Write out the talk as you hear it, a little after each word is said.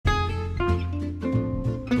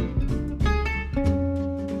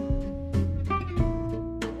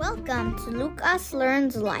Welcome to Lukas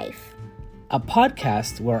Learns Life, a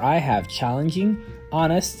podcast where I have challenging,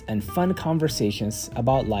 honest, and fun conversations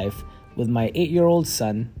about life with my 8-year-old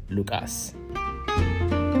son, Lukas.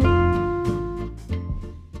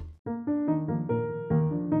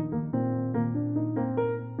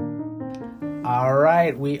 All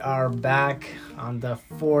right, we are back on the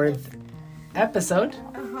 4th episode,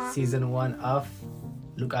 Season 1 of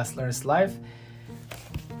Lukas Learns Life.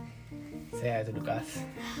 Say hi to Lukas.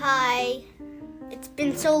 Hi. It's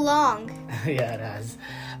been so long. Yeah, it has.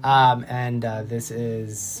 This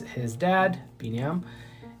is his dad, Binyam.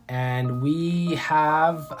 And we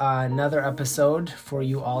have another episode for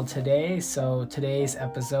you all today. So today's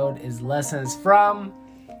episode is lessons from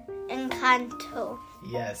Encanto.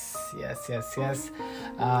 Yes.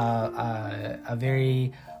 A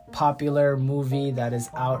very popular movie that is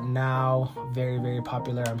out now. Very, very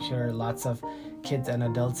popular. I'm sure lots of kids and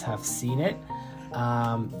adults have seen it.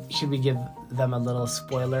 Should we give them a little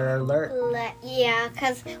spoiler alert? Yeah,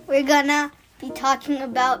 because we're gonna be talking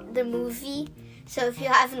about the movie. So if you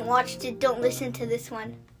haven't watched it, don't listen to this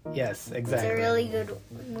one. Yes, exactly. It's a really good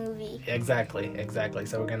movie. Exactly.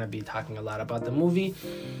 So we're gonna be talking a lot about the movie.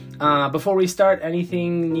 Before we start,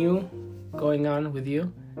 anything new going on with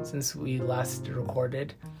you since we last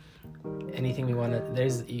recorded? Anything we want to...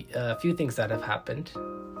 There's a few things that have happened.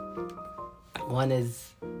 One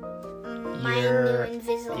is your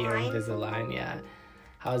Invisalign, yeah.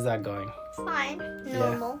 How's that going? Fine,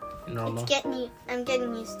 normal. Yeah, normal. I'm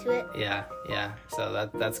getting used to it. Yeah. So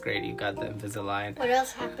that's great. You got the Invisalign. What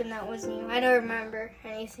else happened that was new? I don't remember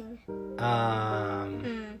anything.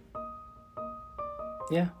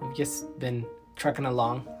 Yeah, we've just been trucking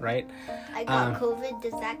along, right? I got COVID.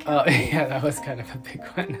 Does that count? Oh, yeah, that was kind of a big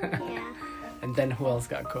one. Yeah. And then who else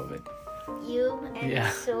got COVID? You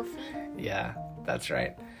and Sophie. Yeah, that's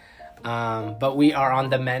right. But we are on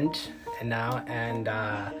the mend now, and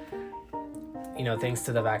thanks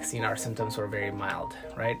to the vaccine, our symptoms were very mild,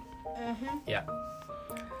 right? Mm-hmm. Yeah.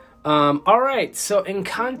 All right. So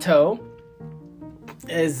Encanto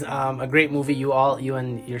is a great movie. You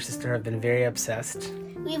and your sister have been very obsessed.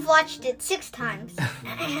 We've watched it 6 times.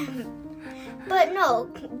 But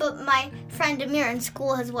my friend Amir in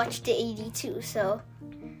school has watched it 82, so...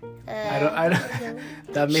 I don't.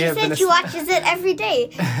 That may have been. She watches it every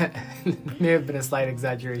day. May have been a slight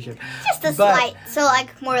exaggeration. Just a slight, so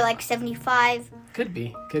more like 75. Could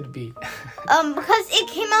be. Because it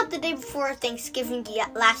came out the day before Thanksgiving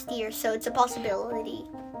last year, so it's a possibility.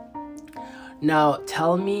 Now,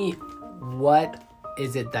 tell me, what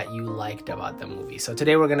is it that you liked about the movie? So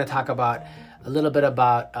today we're going to talk about a little bit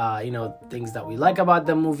about things that we like about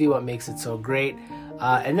the movie, what makes it so great.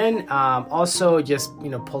 And then also just,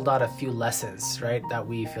 pulled out a few lessons, right, that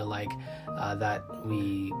we feel like that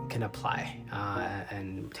we can apply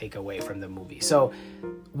and take away from the movie. So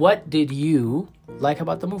what did you like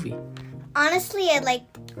about the movie? Honestly, I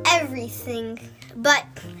liked everything. But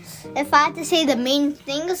if I had to say the main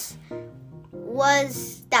things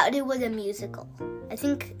was that it was a musical. I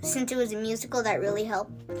think since it was a musical, that really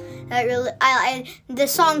helped. The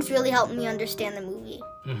songs really helped me understand the movie.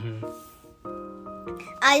 Mm-hmm.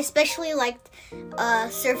 I especially liked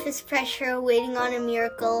Surface Pressure, Waiting on a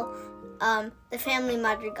Miracle, The Family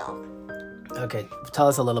Madrigal. Okay, tell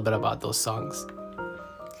us a little bit about those songs.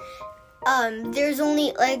 There's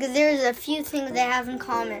a few things they have in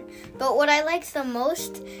common. But what I like the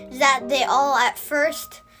most is that they all, at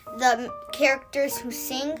first, the characters who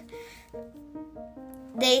sing,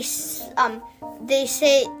 they say,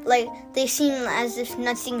 they seem as if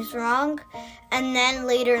nothing's wrong. And then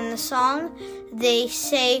later in the song, they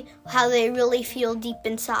say how they really feel deep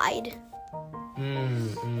inside.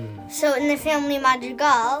 So in the Family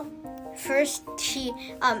Madrigal, first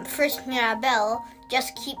Mirabelle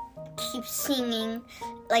just keeps singing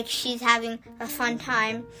like she's having a fun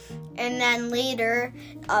time. And then later,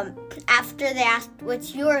 after they asked,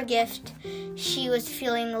 "What's your gift?" she was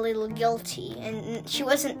feeling a little guilty. And she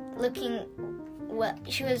wasn't looking... Well,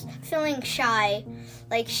 she was feeling shy,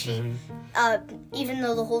 like even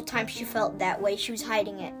though the whole time she felt that way, she was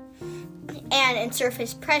hiding it. And in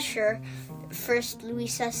Surface Pressure, first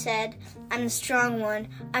Luisa said, "I'm the strong one,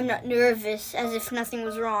 I'm not nervous," as if nothing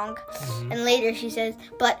was wrong. And later she says,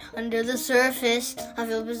 "But under the surface, I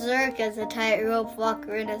feel berserk as a tightrope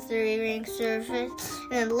walker in a 3-ring surface."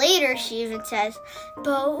 And then later she even says,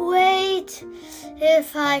 "But wait,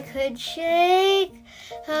 if I could shake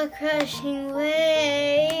a crushing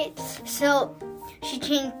weight." So she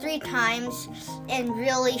changed 3 times and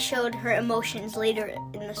really showed her emotions later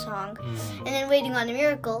in the song. And then Waiting on a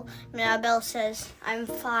Miracle, Mirabelle says, "I'm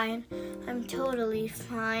fine. I'm totally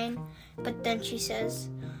fine." But then she says,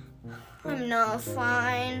 I'm not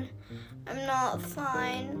fine. I'm not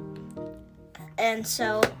fine. And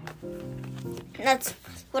so that's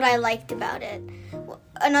what I liked about it.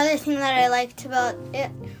 Another thing that I liked about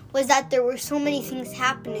it was that there were so many things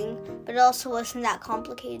happening, but it also wasn't that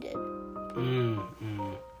complicated.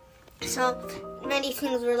 So many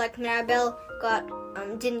things were like Mirabelle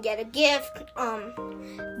didn't get a gift.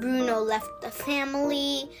 Bruno left the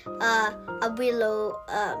family. Abuelo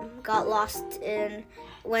got lost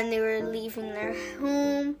when they were leaving their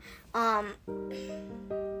home.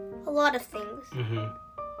 A lot of things.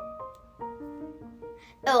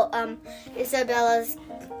 Isabella's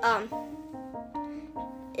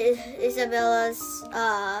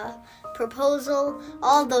proposal,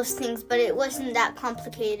 all those things, but it wasn't that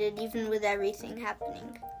complicated, even with everything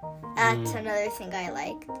happening. That's another thing I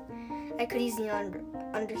liked. I could easily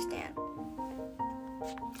understand.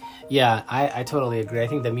 Yeah, I totally agree. I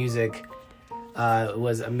think the music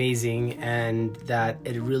was amazing, and that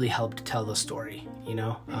it really helped tell the story, you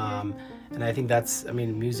know? And I think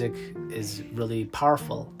music is really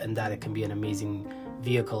powerful in that it can be an amazing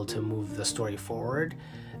vehicle to move the story forward.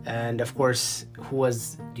 And of course,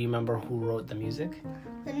 do you remember who wrote the music?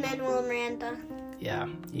 Lin-Manuel Miranda. Yeah,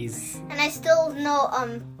 And I still know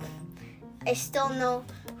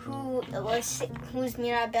who's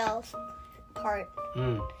Mirabelle's part.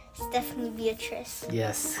 It's definitely Beatrice.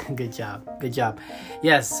 Yes, good job.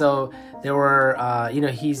 Yes, so there were,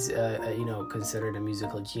 he's, considered a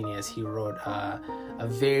musical genius. He wrote a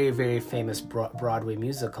very, very famous Broadway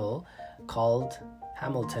musical called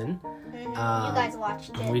Hamilton. You guys watched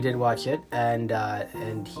it. We did watch it, and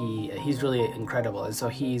he's really incredible. And so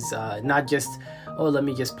he's not just, let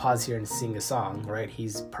me just pause here and sing a song, right?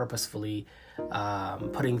 He's purposefully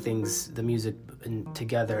putting the music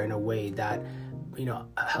together in a way that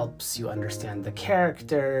helps you understand the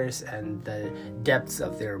characters and the depths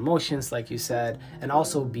of their emotions, like you said, and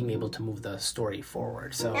also being able to move the story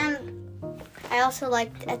forward. So, and I also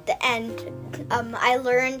liked at the end, I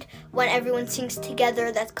learned when everyone sings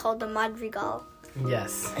together, that's called a madrigal.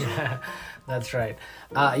 Yes, that's right.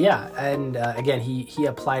 And again, he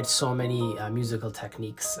applied so many musical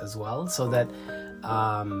techniques as well, so that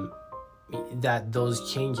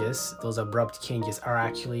those abrupt changes are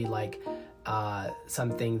actually like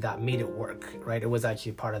something that made it work, right? It was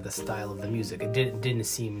actually part of the style of the music. It didn't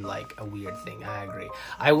seem like a weird thing. I agree.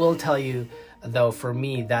 I will tell you, though, for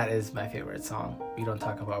me, that is my favorite song. We Don't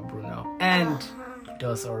Talk About Bruno. And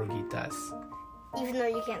Dos Oruguitas. Even though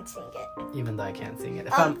you can't sing it. Even though I can't sing it.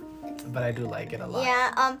 But I do like it a lot.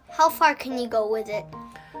 Yeah, how far can you go with it?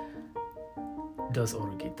 Dos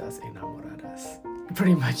Oruguitas Enamoradas.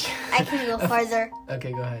 Pretty much. I can go farther.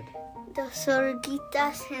 Okay, go ahead. Dos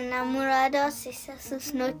oruguitas enamoradas, esas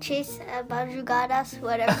sus noches madrugadas,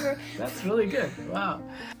 whatever. That's really good. Wow.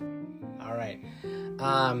 All right.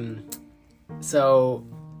 So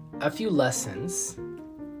a few lessons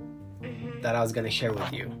that I was going to share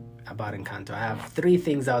with you about Encanto. I have 3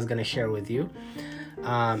 things I was going to share with you,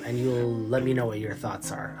 and you'll let me know what your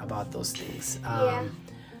thoughts are about those things.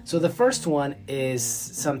 So the first one is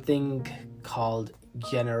something called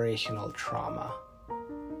generational trauma.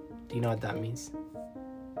 Do you know what that means?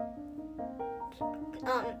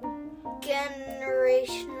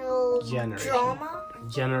 Generational trauma?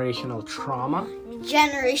 Generational trauma?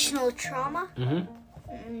 Generational trauma?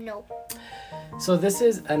 No. So this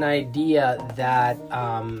is an idea that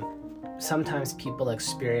sometimes people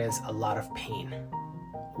experience a lot of pain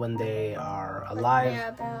when they are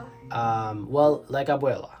alive. Like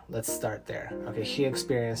Abuela. Let's start there. Okay, she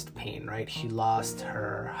experienced pain, right? She lost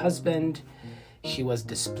her husband. She was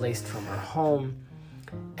displaced from her home,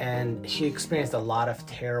 and she experienced a lot of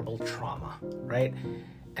terrible trauma, right?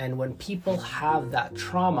 And when people have that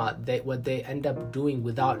trauma, what they end up doing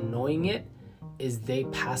without knowing it is they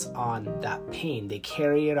pass on that pain. They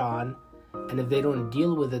carry it on, and if they don't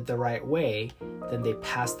deal with it the right way, then they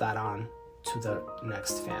pass that on to the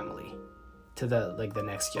next family, to the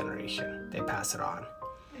next generation. They pass it on,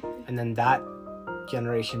 and then that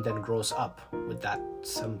generation then grows up with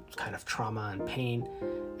some kind of trauma and pain,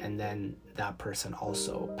 and then that person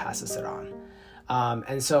also passes it on.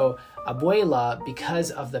 And so Abuela,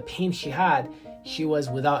 because of the pain she had, she was,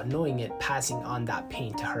 without knowing it, passing on that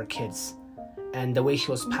pain to her kids. And the way she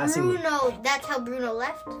was passing... Bruno, that's how Bruno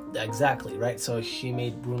left? Exactly, right? So she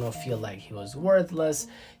made Bruno feel like he was worthless.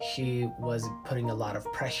 She was putting a lot of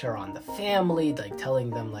pressure on the family, telling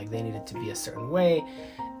them they needed to be a certain way.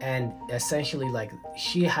 And essentially,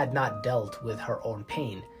 she had not dealt with her own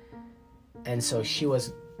pain. And so she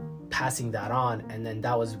was passing that on, and then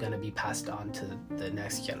that was going to be passed on to the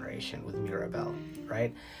next generation with Mirabelle,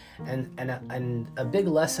 right? And a big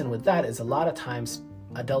lesson with that is a lot of times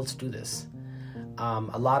adults do this.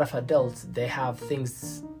 A lot of adults, they have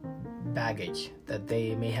baggage that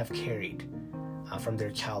they may have carried from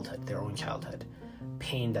their childhood, their own childhood,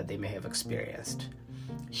 pain that they may have experienced,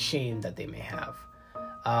 shame that they may have,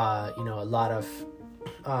 a lot of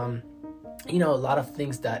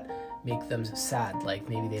things that make them sad, like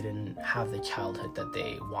maybe they didn't have the childhood that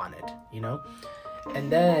they wanted,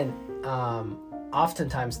 and then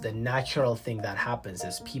oftentimes the natural thing that happens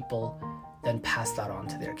is people then pass that on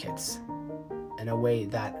to their kids in a way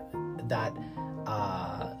that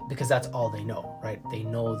because that's all they know, right? They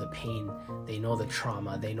know the pain, they know the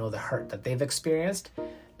trauma, they know the hurt that they've experienced,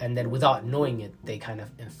 and then without knowing it, they kind of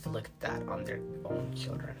inflict that on their own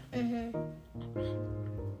children.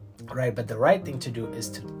 Right? But the right thing to do is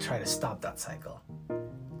to try to stop that cycle,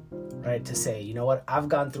 right? To say, you know what, I've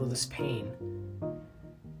gone through this pain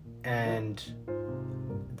and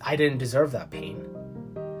I didn't deserve that pain,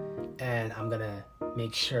 and I'm gonna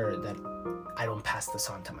make sure that I don't pass this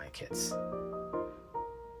on to my kids.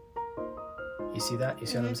 You see that? You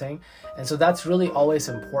see what I'm saying? And so that's really always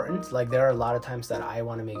important. Like, there are a lot of times that I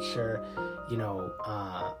want to make sure,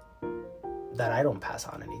 that I don't pass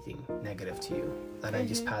on anything negative to you, that I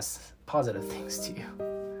just pass positive things to you.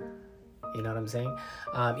 You know what I'm saying?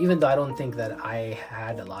 Even though I don't think that I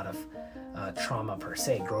had a lot of trauma per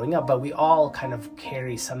se growing up, but we all kind of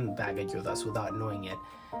carry some baggage with us without knowing it.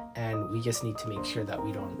 And we just need to make sure that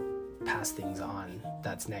we don't pass things on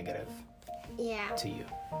that's negative to you.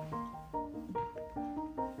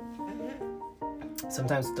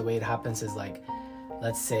 Sometimes the way it happens is like,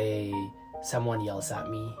 let's say someone yells at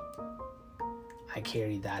me, I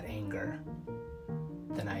carry that anger,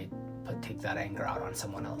 then I take that anger out on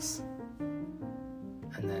someone else,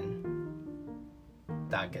 and then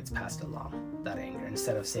that gets passed along, that anger,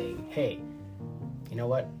 instead of saying, hey, you know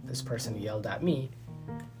what, this person yelled at me,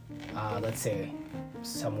 let's say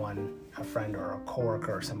a friend or a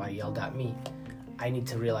coworker or somebody yelled at me, I need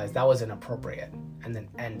to realize that was inappropriate, and then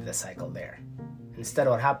end the cycle there. Instead,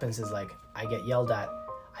 what happens is, like, I get yelled at,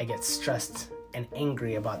 I get stressed and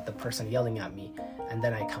angry about the person yelling at me, and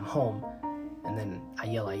then I come home and then I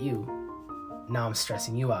yell at you. Now I'm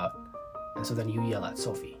stressing you out, and so then you yell at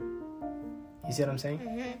Sophie. You see what I'm saying?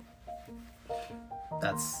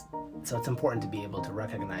 So it's important to be able to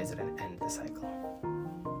recognize it and end the cycle,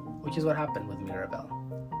 which is what happened with Mirabelle.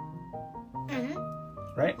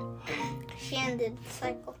 Right? She ended the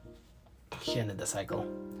cycle. She ended the cycle.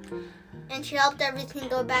 And she helped everything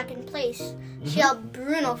go back in place. She helped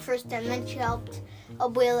Bruno first, and then she helped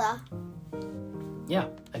Abuela. Yeah,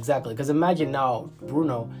 exactly. Because imagine now,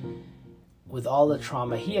 Bruno, with all the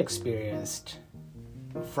trauma he experienced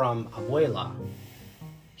from Abuela,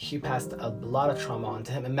 she passed a lot of trauma on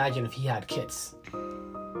to him. Imagine if he had kids.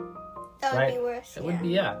 That would be worse. It would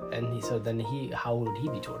be, And how would he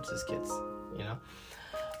be towards his kids?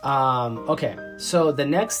 Okay, so the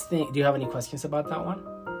next thing, do you have any questions about that one?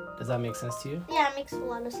 Does that make sense to you? Yeah, it makes a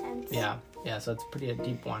lot of sense. Yeah, so it's a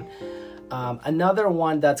deep one. Another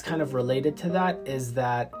one that's kind of related to that is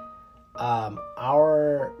that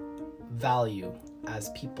our value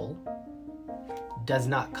as people does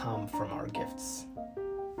not come from our gifts.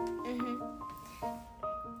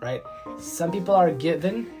 Right? Some people are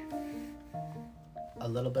given a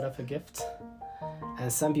little bit of a gift,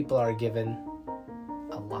 and some people are given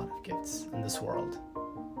a lot of gifts in this world,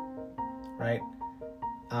 right?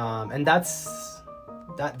 And that's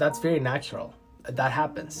very natural. That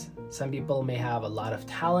happens. Some people may have a lot of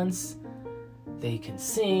talents. They can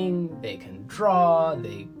sing, they can draw,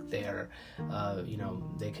 they can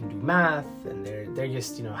do math, and they're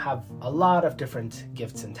just have a lot of different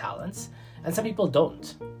gifts and talents. And some people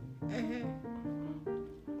don't.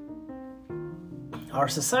 Our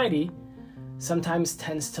society sometimes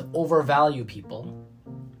tends to overvalue people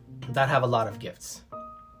that have a lot of gifts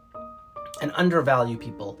and undervalue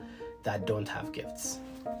people that don't have gifts.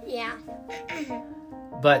 Yeah.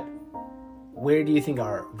 But where do you think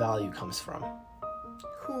our value comes from?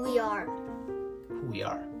 Who we are. Who we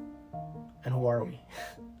are. And who are we?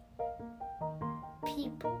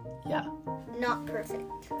 People. Yeah. Not perfect.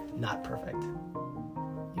 Not perfect.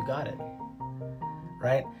 You got it.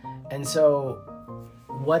 Right? And so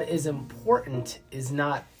what is important is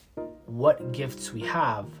not what gifts we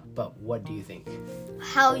have, but what do you think?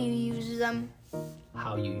 How you use them.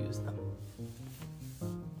 How you use them.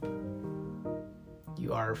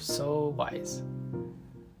 You are so wise.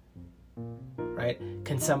 Right?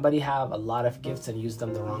 Can somebody have a lot of gifts and use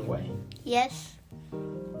them the wrong way? Yes.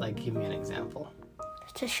 Like, give me an example.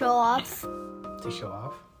 To show off. To show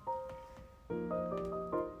off?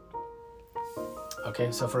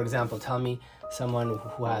 Okay, so for example, tell me someone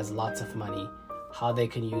who has lots of money, how they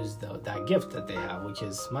can use that gift that they have, which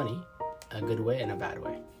is money, a good way and a bad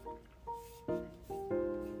way.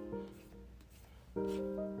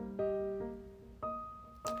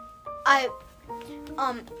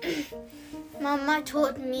 Mama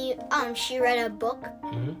told me she read a book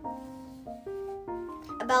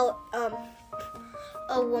about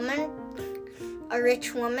a woman, a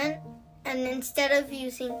rich woman, and instead of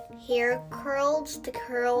using hair curls to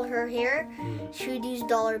curl her hair, she would use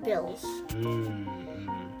dollar bills.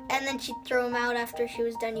 And then she'd throw them out after she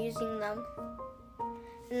was done using them.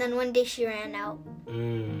 And then one day she ran out.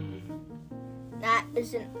 That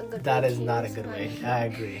isn't a good way. That is not a good way. I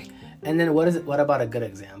agree. And then what about a good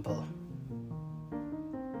example?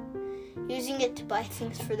 Using it to buy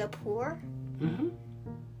things for the poor.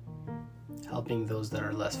 Helping those that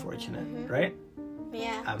are less fortunate, right?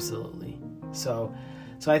 Yeah. Absolutely. So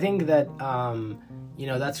I think that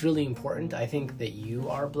that's really important. I think that you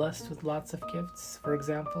are blessed with lots of gifts, for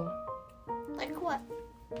example. Like what?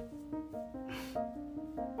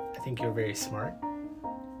 I think you're very smart.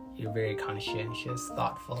 You're very conscientious,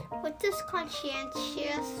 thoughtful. What does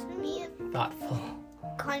conscientious mean? Thoughtful.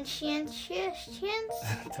 Conscientious?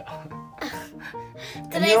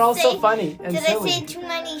 And you're also funny and did silly. I say too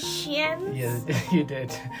many shins? Yeah, you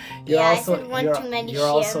did. I said too many You're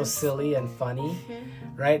also shins. silly and funny,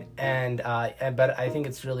 right? And but I think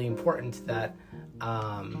it's really important that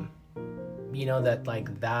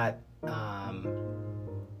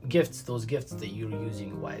those gifts that you're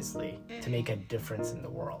using wisely to make a difference in the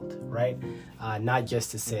world, right? Not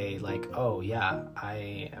just to say like, oh yeah,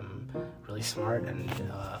 I am really smart and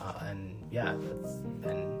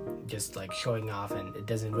just like showing off, and it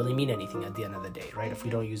doesn't really mean anything at the end of the day, right? If we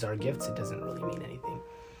don't use our gifts, it doesn't really mean anything,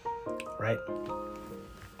 right?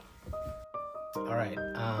 All right.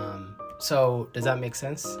 So does that make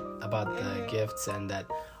sense about the gifts, and that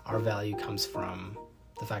our value comes from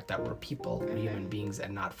the fact that we're people, we're human beings,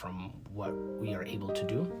 and not from what we are able to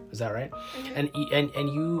do? Is that right? And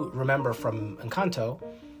you remember from Encanto,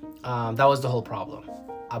 that was the whole problem.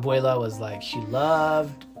 Abuela was like, she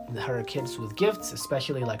loved her kids with gifts,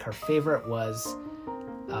 especially like her favorite was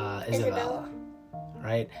Isabella,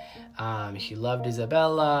 right? She loved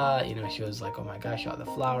Isabella. She was like, oh my gosh, all the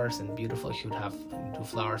flowers and beautiful. She would do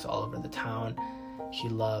flowers all over the town. She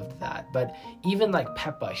loved that. But even like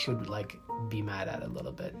Peppa, she would like be mad at it a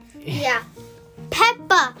little bit. Yeah.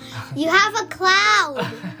 Peppa, you have a cloud.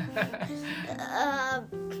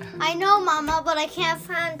 I know, Mama, but I can't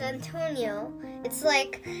find Antonio. It's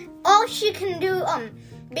like all she can do,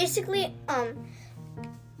 basically,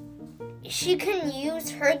 she can use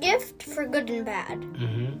her gift for good and bad.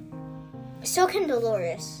 So can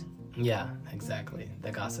Dolores. Yeah, exactly.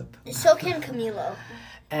 The gossip. So can Camilo.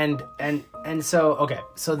 And so, okay,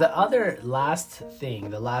 so the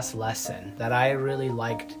last lesson that I really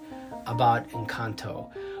liked about Encanto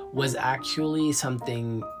was actually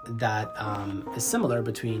something that is similar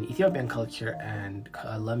between Ethiopian culture and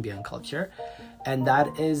Colombian culture, and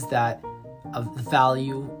that is that of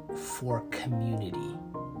value for community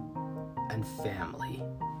and family.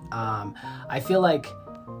 I feel like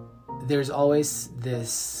there's always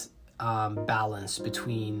this balance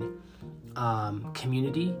between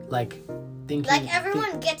community, like thinking, like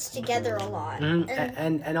everyone gets together a lot,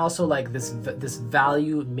 and also like this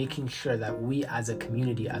value, making sure that we as a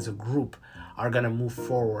community, as a group, are gonna move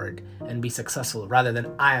forward and be successful rather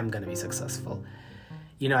than I am gonna be successful.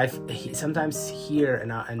 Sometimes here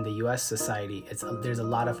in the U.S. society, there's a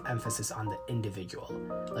lot of emphasis on the individual.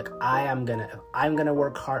 Like I'm gonna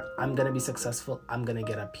work hard, I'm gonna be successful, I'm gonna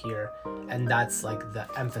get up here, and that's like the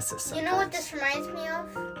emphasis. Sometimes. You know what this reminds me of?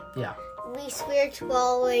 Yeah. We swear to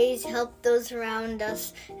always help those around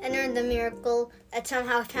us and earn the miracle that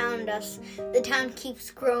somehow found us. The town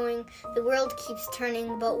keeps growing, the world keeps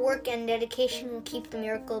turning, but work and dedication will keep the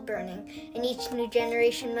miracle burning, and each new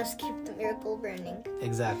generation must keep the miracle burning.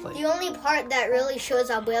 Exactly. The only part that really shows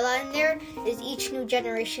Abuela in there is each new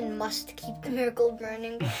generation must keep the miracle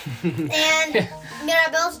burning. And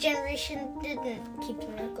Mirabel's generation didn't keep the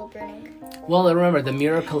miracle burning. Well, remember, the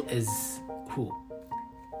miracle is who?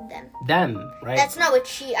 Them, right? That's not what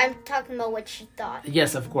I'm talking about what she thought.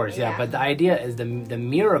 Yes, of course, yeah. But the idea is the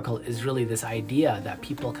miracle is really this idea that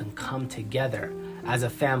people can come together as a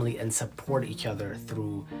family and support each other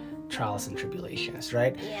through trials and tribulations,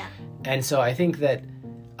 right? Yeah. And so I think that,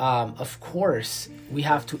 of course, we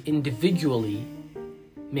have to individually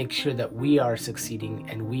make sure that we are succeeding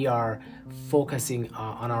and we are focusing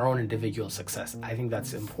on our own individual success. I think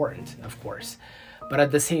that's important, of course. But at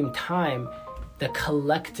the same time, the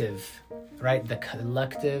collective, right? The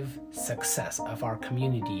collective success of our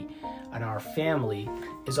community and our family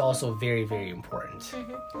is also very, very important,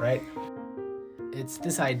 right? It's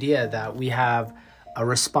this idea that we have a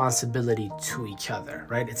responsibility to each other,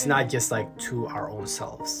 right? It's not just like to our own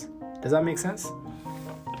selves. Does that make sense?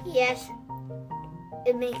 Yes,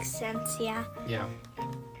 it makes sense, yeah.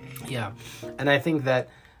 Yeah. And I think that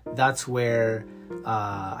that's where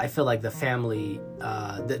I feel like the family,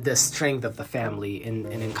 the strength of the family in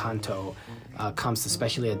Encanto comes,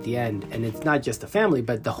 especially at the end. And it's not just the family,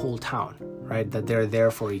 but the whole town, right? That they're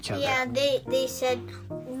there for each other. Yeah, they said,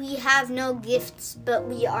 we have no gifts, but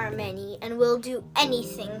we are many, and we'll do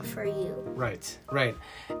anything for you. Right.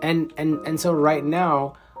 And so right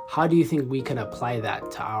now, how do you think we can apply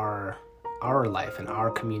that to our life and our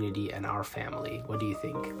community and our family? What do you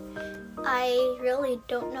think? I really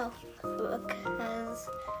don't know, because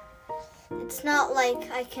it's not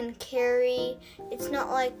like I can carry, it's not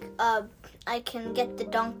like I can get the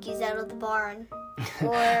donkeys out of the barn,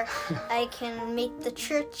 or I can make the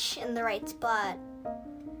church in the right spot,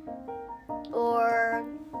 or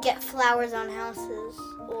get flowers on houses,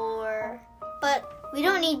 but we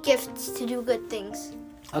don't need gifts to do good things.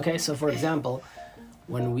 Okay, so for example,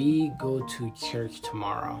 when we go to church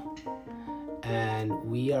tomorrow and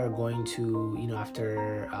we are going to,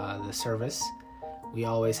 after the service, we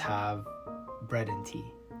always have bread and tea,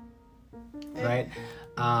 right?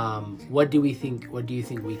 What do you think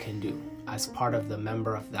we can do as part of the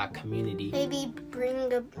member of that community? Maybe bring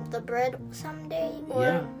the bread someday, or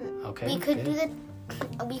yeah, okay. We could do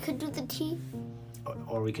the tea.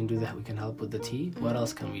 Or we can do that. We can help with the tea. What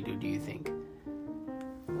else can we do you think?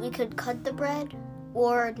 We could cut the bread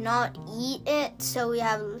or not eat it, so we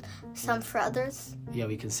have some for others. Yeah,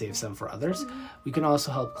 we can save some for others. We can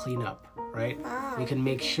also help clean up, right? We can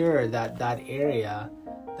make sure that area,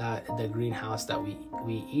 that the greenhouse that we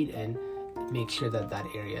eat in, make sure that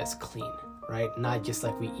area is clean, right? Not just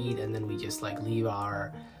like we eat and then we just like leave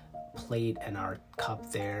our plate and our cup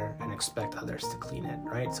there and expect others to clean it,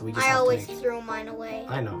 right? So we just I always throw mine away.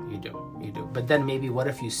 I know you do. But then maybe what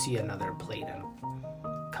if you see another plate and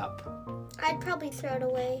cup? I'd probably throw it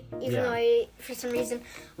away, even though for some reason,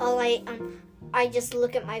 I just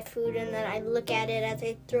look at my food and then I look at it as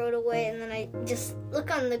I throw it away, and then I just look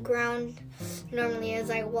on the ground normally as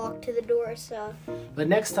I walk to the door. So. But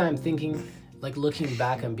next time, looking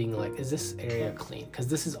back and being like, is this area clean? Because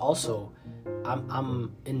this is also,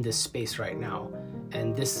 I'm in this space right now,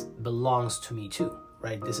 and this belongs to me too,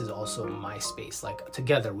 right? This is also my space. Like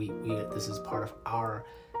together, we this is part of our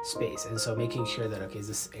space. And so making sure that, okay, is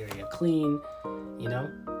this area clean,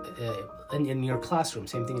 and in your classroom,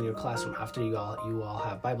 same thing in your classroom, after you all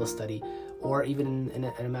have Bible study, or even in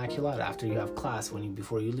Immaculata, after you have class,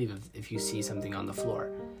 before you leave, if you see something on the floor,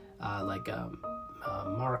 like a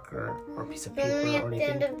marker or a piece of paper or anything. At the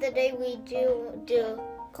end of the day, we do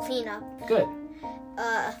cleanup. Good.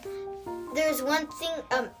 There's one thing,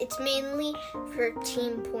 it's mainly for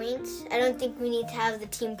team points. I don't think we need to have the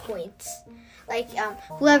team points. Like,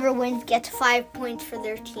 whoever wins gets 5 points for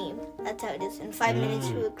their team. That's how it is. In 5 minutes,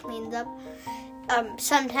 who cleans up.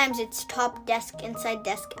 Sometimes it's top desk, inside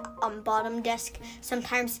desk, bottom desk.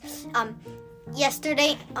 Sometimes,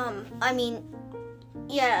 yesterday,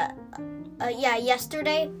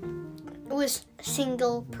 yesterday it was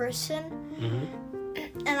single person.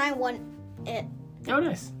 And I won it. Oh,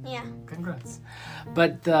 nice. Yeah. Congrats.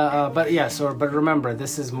 But remember,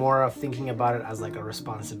 this is more of thinking about it as like a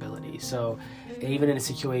responsibility. So even in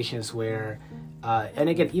situations where, and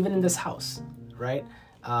again, even in this house, right?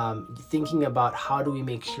 Thinking about how do we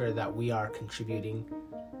make sure that we are contributing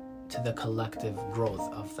to the collective growth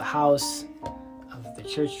of the house, of the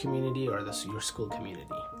church community, or your school community,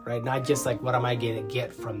 right? Not just like, what am I going to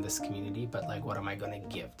get from this community, but like, what am I going to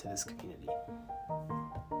give to this community?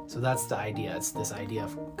 So that's the idea. It's this idea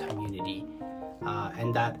of community,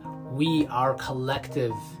 and that our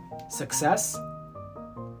collective success,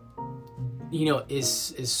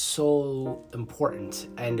 is so important.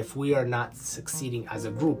 And if we are not succeeding as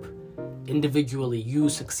a group, individually, you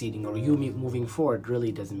succeeding or you moving forward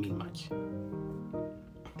really doesn't mean much.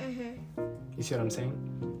 You see what I'm saying?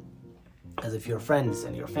 As if your friends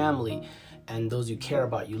and your family and those you care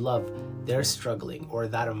about, you love, they're struggling, or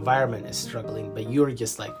that environment is struggling, but you're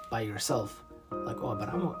just like by yourself, like, oh, but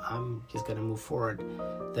I'm just gonna move forward,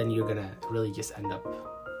 then you're gonna really just end up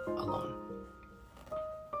alone.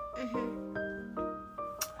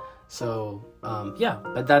 So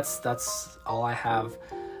but that's all I have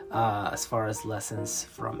as far as lessons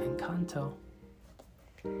from Encanto.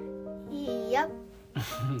 Yep.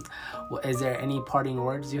 Well, is there any parting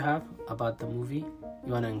words you have about the movie?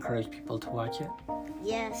 You want to encourage people to watch it?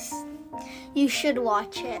 Yes. You should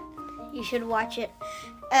watch it. You should watch it.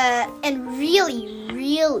 And really,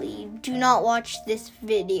 really do not watch this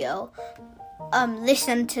video.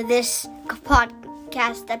 Listen to this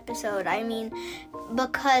podcast episode. I mean,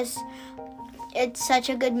 because it's such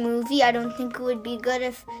a good movie. I don't think it would be good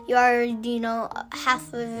if you already know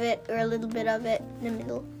half of it or a little bit of it in the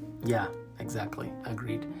middle. Yeah, exactly.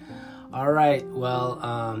 Agreed. All right.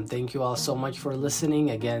 Well, thank you all so much for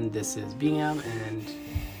listening. Again, this is Bingham and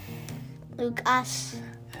Lukas.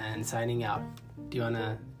 And signing out. Do you want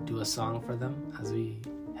to do a song for them as we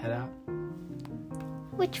head out?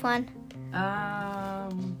 Which one? I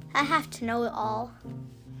have to know it all.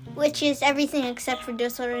 Which is everything except for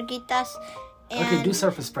Dos Oruguitas. Okay, do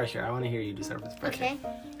Surface Pressure. I want to hear you do Surface Pressure. Okay.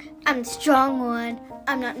 I'm the strong one.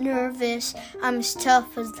 I'm not nervous. I'm as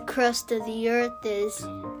tough as the crust of the earth is.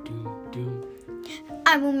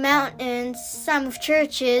 I move mountains. I move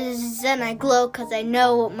churches. And I glow because I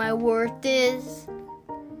know what my worth is.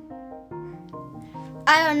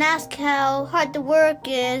 I don't ask how hard the work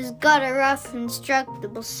is. Got a rough,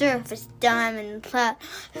 indestructible surface, diamond and flat.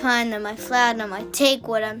 Find them, I flat them, I take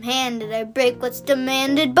what I'm handed. I break what's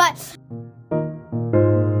demanded, but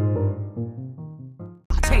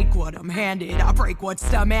take what I'm handed, I break what's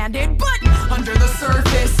demanded. But under the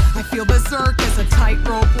surface, I feel berserk as a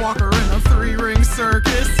tightrope walker in a 3-ring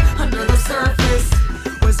circus. Under the surface,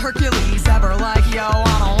 was Hercules ever like, yo,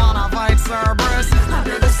 I don't wanna fight Cerberus?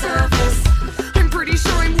 Under the surface, I'm pretty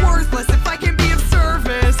sure I'm worthless if I can be of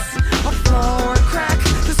service. A flaw or a crack,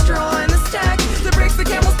 the straw in the stack that breaks the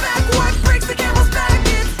camel's back. What breaks the camel's back?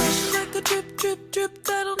 It's like a drip, drip, drip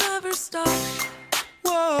that'll never stop.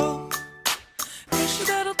 Whoa. Pressure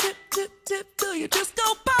that'll tip, tip, tip till you just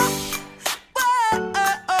don't pop.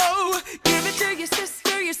 Whoa. Give it to your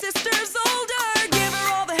sister's older. Give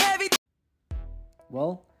her all the heavy.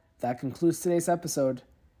 Well, that concludes today's episode.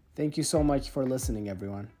 Thank you so much for listening,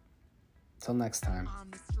 everyone. Till next time. I'm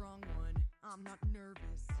the strong one. I'm not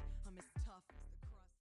nervous. I'm as tough as the